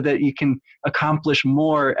 right? So that you can accomplish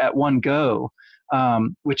more at one go,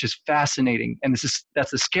 which is fascinating. And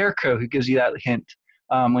that's the Scarecrow who gives you that hint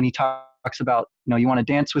when he talks about, you want to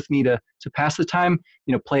dance with me to pass the time,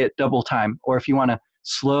 play it double time. Or if you want to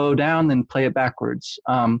slow down, then play it backwards.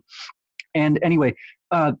 And anyway,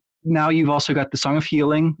 now you've also got the Song of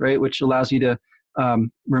Healing, right, which allows you to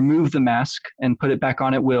remove the mask and put it back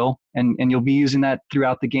on at will. And you'll be using that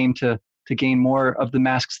throughout the game to gain more of the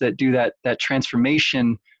masks that do that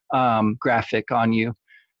transformation graphic on you,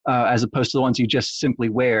 as opposed to the ones you just simply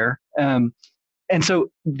wear. And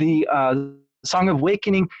so the Song of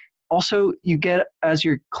Awakening, also you get, as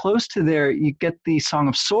you're close to there, you get the Song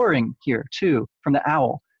of Soaring here too, from the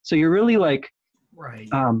owl. So you're really right.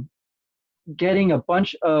 Getting a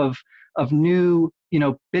bunch of new,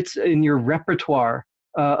 bits in your repertoire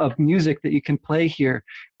of music that you can play here.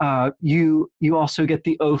 You also get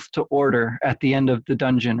the Oath to Order at the end of the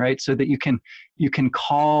dungeon, right? So that you can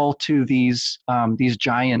call to these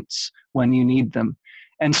giants when you need them.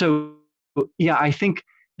 And so, yeah, I think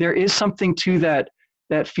there is something to that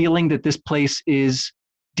feeling that this place is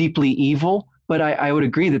deeply evil, but I would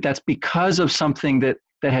agree that that's because of something that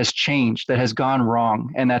has changed, that has gone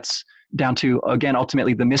wrong. And that's down to, again,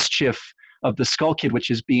 ultimately the mischief of the Skull Kid, which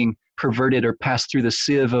is being perverted or passed through the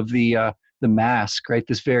sieve of the mask, right?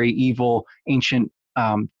 This very evil ancient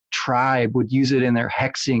tribe would use it in their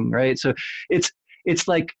hexing, right? So it's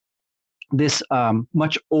like this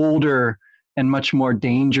much older and much more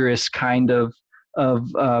dangerous kind of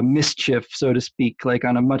mischief, so to speak,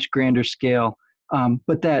 on a much grander scale.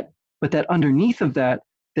 But that underneath of that,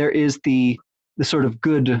 there is the sort of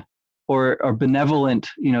good or benevolent,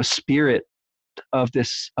 spirit of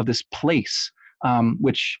this place,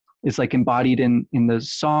 which is embodied in the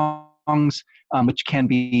songs, which can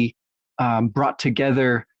be brought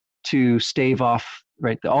together to stave off,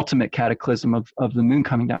 right, the ultimate cataclysm of the moon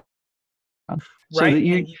coming down. So right.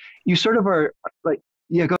 that you sort of are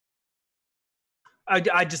go.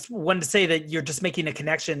 I just wanted to say that you're just making a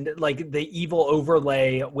connection, the evil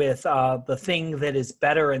overlay with the thing that is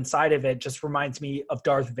better inside of it just reminds me of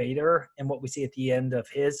Darth Vader and what we see at the end of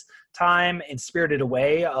his time in Spirited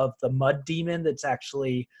Away, of the mud demon that's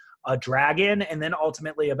actually a dragon, and then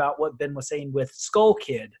ultimately about what Ben was saying with Skull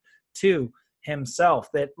Kid too himself,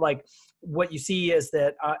 that what you see is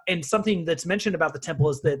that, and something that's mentioned about the temple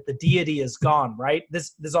is that the deity is gone, right?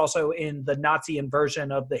 This is also in the Nazi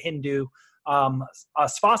version of the Hindu a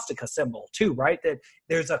swastika symbol too, right? That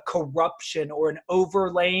there's a corruption or an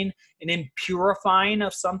overlaying, an impurifying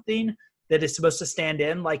of something that is supposed to stand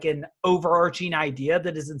in, like an overarching idea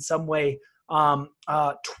that is in some way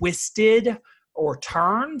twisted or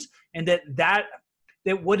turned, and that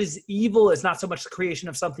what is evil is not so much the creation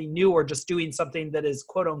of something new or just doing something that is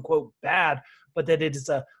quote unquote bad, but that it is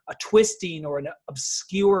a twisting or an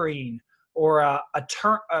obscuring or a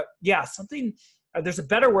turn. Something. There's a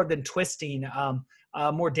better word than twisting,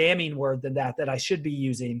 a more damning word than that I should be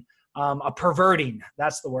using. A perverting.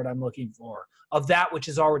 That's the word I'm looking for, of that which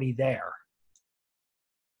is already there.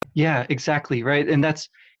 Yeah, exactly. Right. And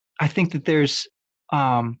I think that there's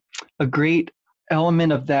a great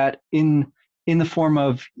element of that in the form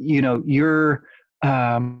of, you're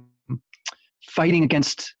fighting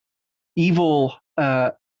against evil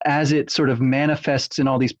as it sort of manifests in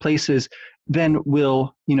all these places, then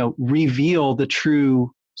will, reveal the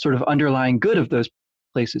true sort of underlying good of those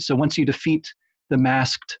places. So once you defeat the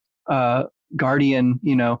masked guardian,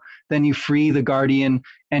 then you free the guardian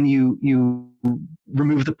and you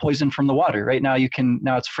remove the poison from the water. Right now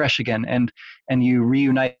now it's fresh again, and you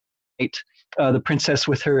reunite the princess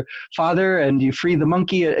with her father, and you free the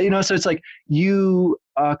monkey. So it's like you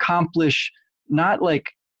accomplish not like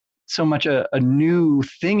so much a new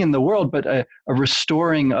thing in the world, but a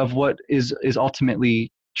restoring of what is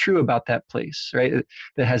ultimately true about that place, right?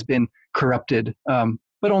 That has been corrupted,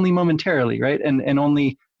 but only momentarily, right? And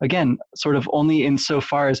only, again, sort of only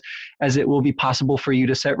insofar as it will be possible for you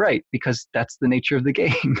to set right, because that's the nature of the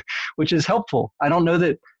game, which is helpful. I don't know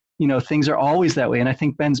that, things are always that way. And I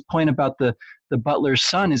think Ben's point about the butler's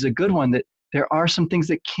son is a good one, that there are some things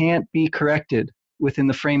that can't be corrected within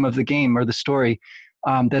the frame of the game or the story.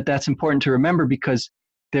 That's important to remember, because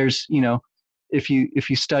there's, if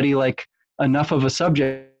you study like enough of a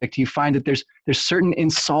subject, you find that there's certain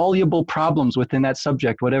insoluble problems within that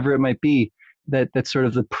subject, whatever it might be, that's sort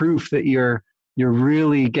of the proof that you're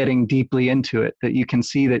really getting deeply into it, that you can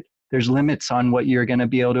see that there's limits on what you're going to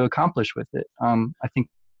be able to accomplish with it. I think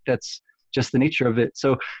that's just the nature of it.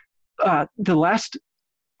 So the last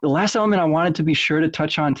element I wanted to be sure to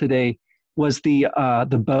touch on today was the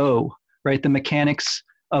bow, right? The mechanics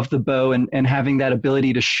of the bow and having that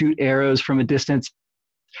ability to shoot arrows from a distance.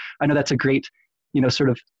 I know that's a great, sort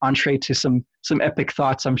of entree to some epic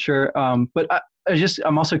thoughts, I'm sure. But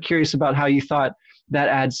I'm also curious about how you thought that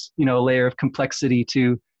adds, a layer of complexity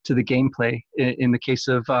to the gameplay in the case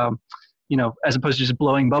of, as opposed to just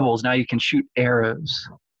blowing bubbles, now you can shoot arrows.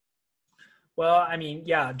 Well, I mean,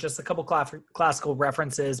 yeah, just a couple classical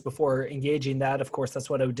references before engaging that. Of course, that's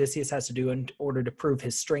what Odysseus has to do in order to prove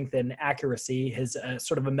his strength and accuracy. His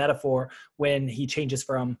sort of a metaphor when he changes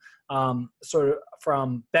from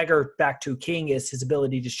from beggar back to king is his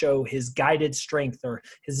ability to show his guided strength, or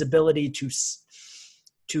his ability to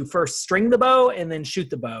first string the bow and then shoot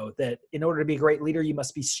the bow. That in order to be a great leader, you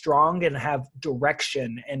must be strong and have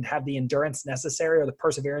direction and have the endurance necessary or the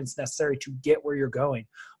perseverance necessary to get where you're going.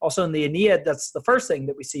 Also in the Aeneid, that's the first thing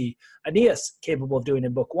that we see Aeneas capable of doing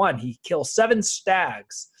in book 1. He kills 7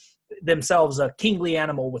 stags, themselves a kingly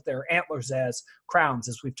animal with their antlers as crowns,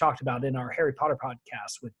 as we've talked about in our Harry Potter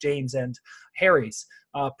podcast with James and Harry's.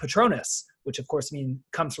 Patronus, which of course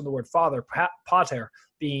comes from the word father, pater,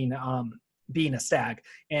 being a stag.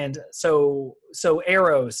 And so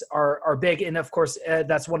arrows are big. And of course,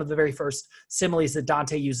 that's one of the very first similes that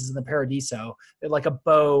Dante uses in the Paradiso, like a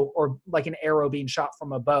bow or like an arrow being shot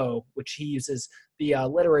from a bow, which he uses the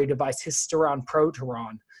literary device hysteron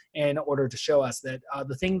proteron in order to show us that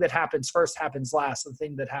the thing that happens first happens last. The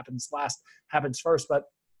thing that happens last happens first. But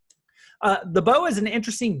the bow is an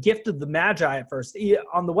interesting gift of the Magi at first.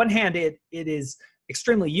 On the one hand, it is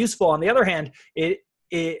extremely useful. On the other hand,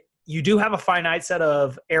 you do have a finite set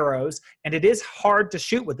of arrows, and it is hard to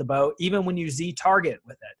shoot with the bow, even when you Z-target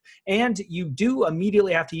with it. And you do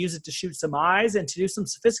immediately have to use it to shoot some eyes and to do some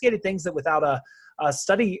sophisticated things that without a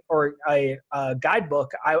study or a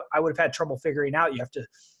guidebook, I would have had trouble figuring out. You have to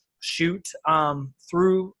shoot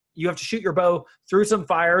you have to shoot your bow through some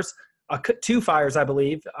fires, 2 fires, I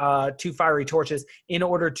believe, 2 fiery torches in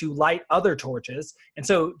order to light other torches. And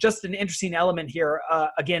so just an interesting element here,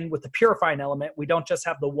 again, with the purifying element, we don't just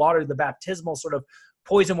have the water, the baptismal sort of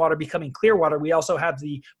poison water becoming clear water. We also have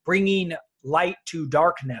the bringing light to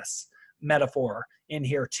darkness metaphor in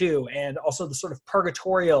here too. And also the sort of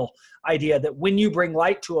purgatorial idea that when you bring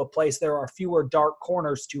light to a place, there are fewer dark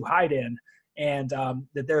corners to hide in. And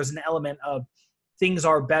that there's an element of things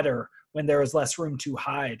are better when there is less room to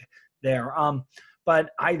hide there.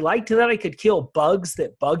 but I liked that I could kill bugs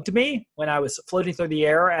that bugged me when I was floating through the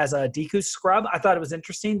air as a Deku scrub. I thought it was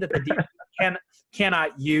interesting that the Deku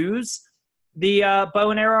cannot use the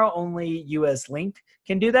bow and arrow. Only you as Link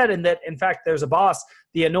can do that. And that, in fact, there's a boss,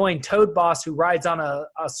 the annoying Toad boss, who rides on a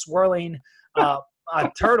swirling a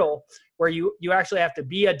turtle, where you actually have to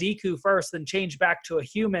be a Deku first, then change back to a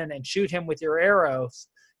human and shoot him with your arrows.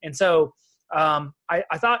 And so I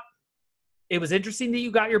thought it was interesting that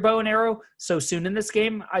you got your bow and arrow so soon in this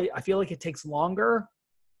game. I feel like it takes longer,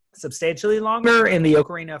 substantially longer, in the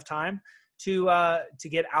Ocarina of Time to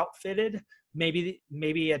get outfitted. Maybe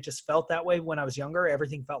it just felt that way when I was younger.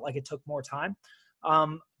 Everything felt like it took more time.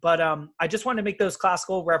 But I just wanted to make those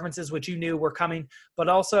classical references, which you knew were coming, but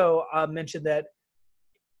also mention that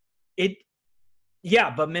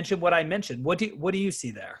but mention what I mentioned. What do you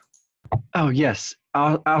see there? Oh yes,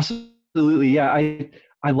 absolutely. Yeah,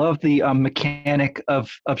 I love the mechanic of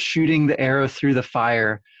shooting the arrow through the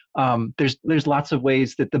fire. There's lots of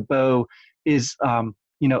ways that the bow is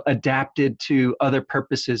adapted to other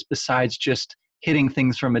purposes besides just hitting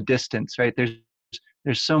things from a distance, right?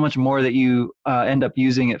 There's so much more that you end up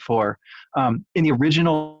using it for. In the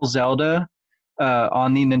original Zelda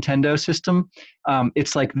on the Nintendo system,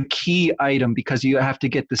 it's like the key item because you have to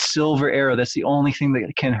get the silver arrow. That's the only thing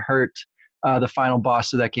that can hurt the final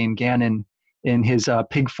boss of that game, Ganon, in his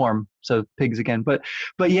pig form. So pigs again. But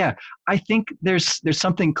yeah, I think there's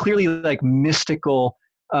something clearly like mystical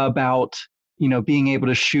about being able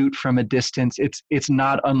to shoot from a distance. It's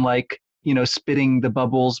not unlike spitting the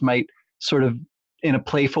bubbles might sort of in a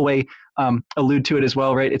playful way allude to it as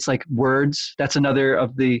well, right? It's like words. That's another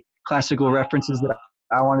of the classical references that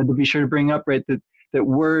I wanted to be sure to bring up, right? That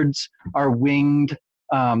words are winged,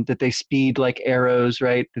 that they speed like arrows,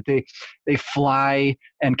 right? That they fly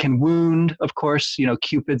and can wound. Of course,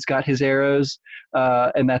 Cupid's got his arrows,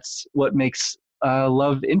 and that's what makes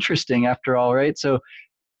love interesting after all, right? So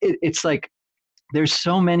it's like there's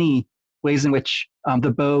so many ways in which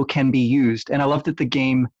the bow can be used, and I love that the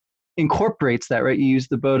game incorporates that, right? You use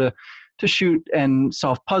the bow to shoot and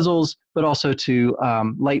solve puzzles, but also to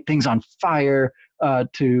light things on fire,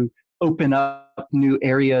 to open up new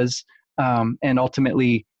areas, and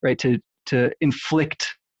ultimately, right, to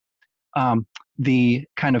inflict the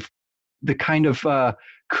kind of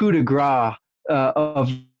coup de grace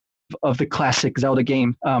of the classic Zelda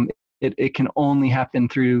game. It can only happen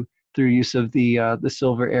through use of the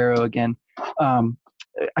silver arrow again.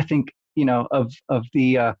 I think of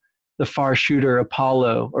the far shooter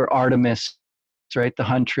Apollo or Artemis, right? The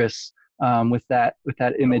huntress, with that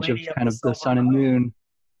image of kind of the sun and moon.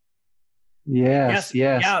 Yes.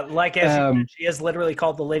 Yeah, like as you said, she is literally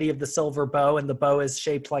called the Lady of the Silver Bow, and the bow is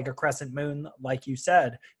shaped like a crescent moon, like you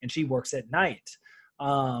said, and she works at night,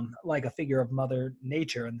 like a figure of Mother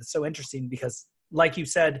Nature. And it's so interesting because, like you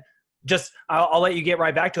said, I'll let you get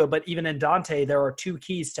right back to it, but even in Dante, there are two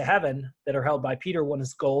keys to heaven that are held by Peter. One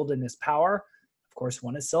is gold and is power. Of course,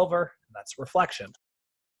 one is silver, and that's reflection.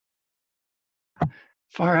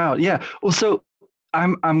 Far out, yeah. Well, so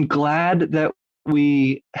I'm glad that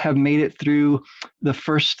we have made it through the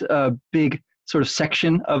first big sort of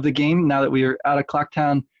section of the game now that we are out of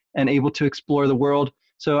Clocktown and able to explore the world.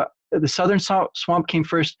 So the Southern Swamp came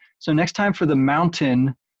first. So next time for the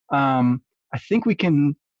mountain, I think we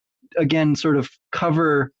can again sort of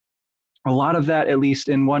cover a lot of that, at least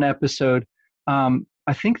in one episode.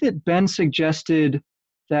 I think that Ben suggested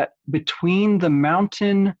that between the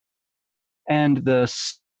mountain and the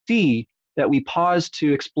sea that we pause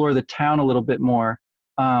to explore the town a little bit more.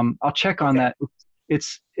 I'll check on that.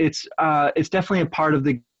 It's definitely a part of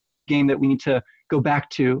the game that we need to go back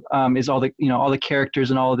to, is all the characters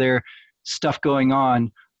and all of their stuff going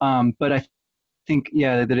on. But I think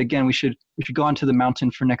that again we should go on to the mountain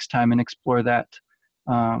for next time and explore that.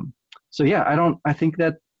 So yeah, I think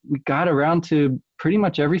that we got around to pretty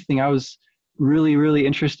much everything I was really, really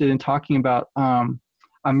interested in talking about.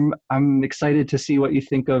 I'm excited to see what you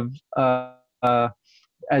think of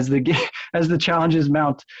as the challenges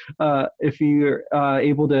mount. If you're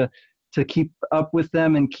able to keep up with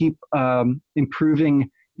them and keep improving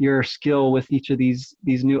your skill with each of these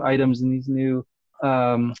new items and these new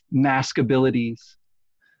mask abilities.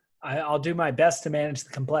 I'll do my best to manage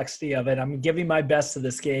the complexity of it. I'm giving my best to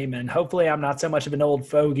this game, and hopefully I'm not so much of an old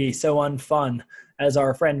fogey, so unfun, as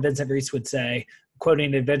our friend Vincent Reese would say,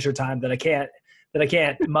 quoting Adventure Time, that I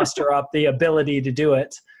can't muster up the ability to do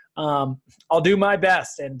it. I'll do my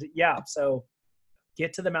best, and so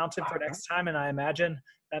get to the mountain for next time, and I imagine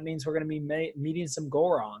that means we're going to be meeting some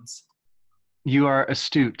Gorons. You are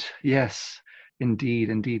astute. Yes,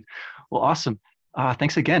 indeed. Well, awesome.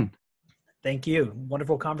 Thanks again. Thank you.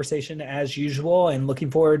 Wonderful conversation as usual, and looking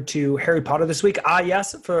forward to Harry Potter this week.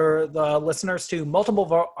 Yes, for the listeners to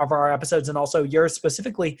multiple of our episodes and also yours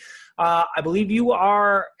specifically, I believe you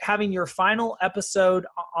are having your final episode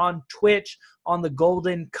on Twitch on the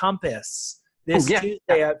Golden Compass this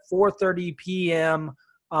Tuesday at 4:30 p.m.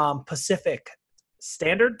 Pacific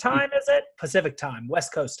Standard Time, is it? Pacific Time,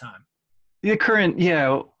 West Coast time. The current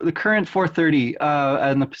 4:30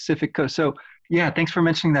 on the Pacific Coast. So yeah, thanks for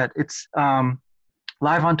mentioning that. It's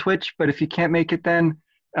live on Twitch, but if you can't make it then,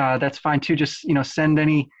 that's fine too. Just, send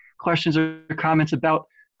any questions or comments about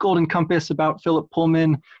Golden Compass, about Philip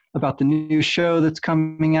Pullman, about the new show that's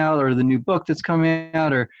coming out or the new book that's coming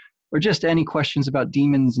out, or just any questions about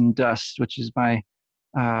Demons and Dust, which is my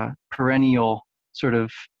perennial sort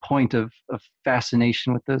of point of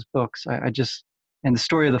fascination with those books. And the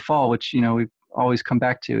Story of the Fall, which, we've always come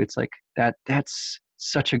back to, it's like that's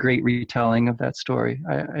such a great retelling of that story.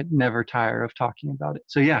 I never tire of talking about it.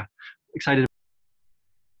 So yeah, excited.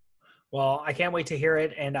 Well, I can't wait to hear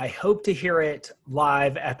it, and I hope to hear it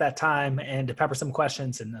live at that time and to pepper some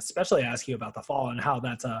questions, and especially ask you about the fall and how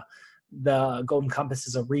the Golden Compass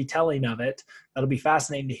is a retelling of it. That'll be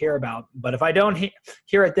fascinating to hear about. But if I don't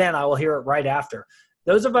hear it then, I will hear it right after.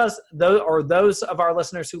 Those of our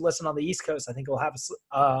listeners who listen on the East Coast, I think will have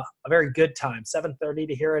a very good time. 7:30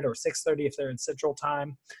 to hear it, or 6:30 if they're in Central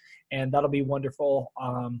Time, and that'll be wonderful.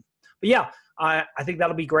 But yeah, I think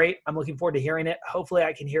that'll be great. I'm looking forward to hearing it. Hopefully,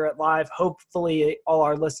 I can hear it live. Hopefully, all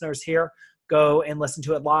our listeners here go and listen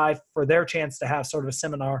to it live for their chance to have sort of a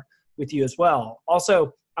seminar with you as well.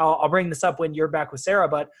 Also, I'll bring this up when you're back with Sarah,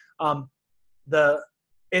 but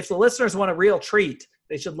if the listeners want a real treat,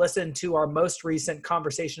 they should listen to our most recent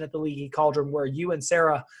conversation at the Leaky Cauldron, where you and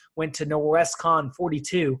Sarah went to NorwestCon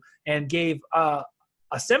 42 and gave a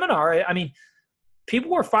seminar. I mean,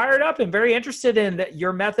 people were fired up and very interested in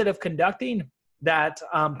your method of conducting that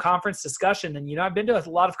conference discussion. And, I've been to a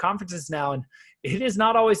lot of conferences now, and it is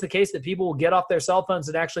not always the case that people will get off their cell phones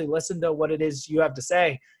and actually listen to what it is you have to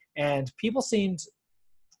say. And people seemed,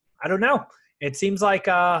 I don't know, it seems like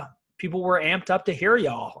people were amped up to hear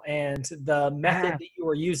y'all and the method that you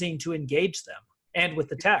were using to engage them and with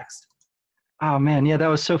the text. Oh man, yeah, that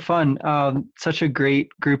was so fun. Such a great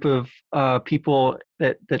group of people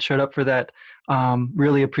that showed up for that.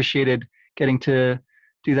 Really appreciated getting to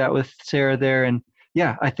do that with Sarah there. And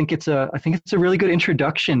yeah, I think it's a really good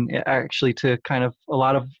introduction actually to kind of a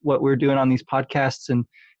lot of what we're doing on these podcasts and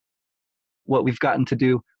what we've gotten to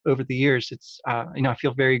do over the years. It's I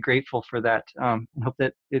feel very grateful for that, and hope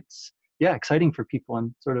that it's exciting for people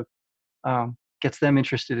and sort of gets them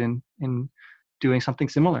interested in doing something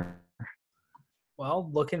similar. Well,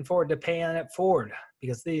 looking forward to paying it forward,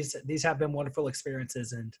 because these have been wonderful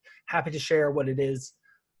experiences, and happy to share what it is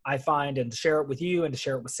I find, and to share it with you, and to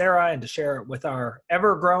share it with Sarah, and to share it with our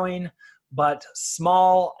ever growing but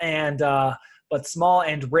small and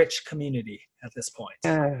rich community at this point.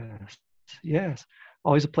 Yes.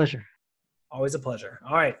 Always a pleasure. Always a pleasure.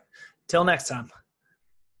 All right. Till next time.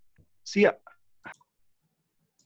 See ya.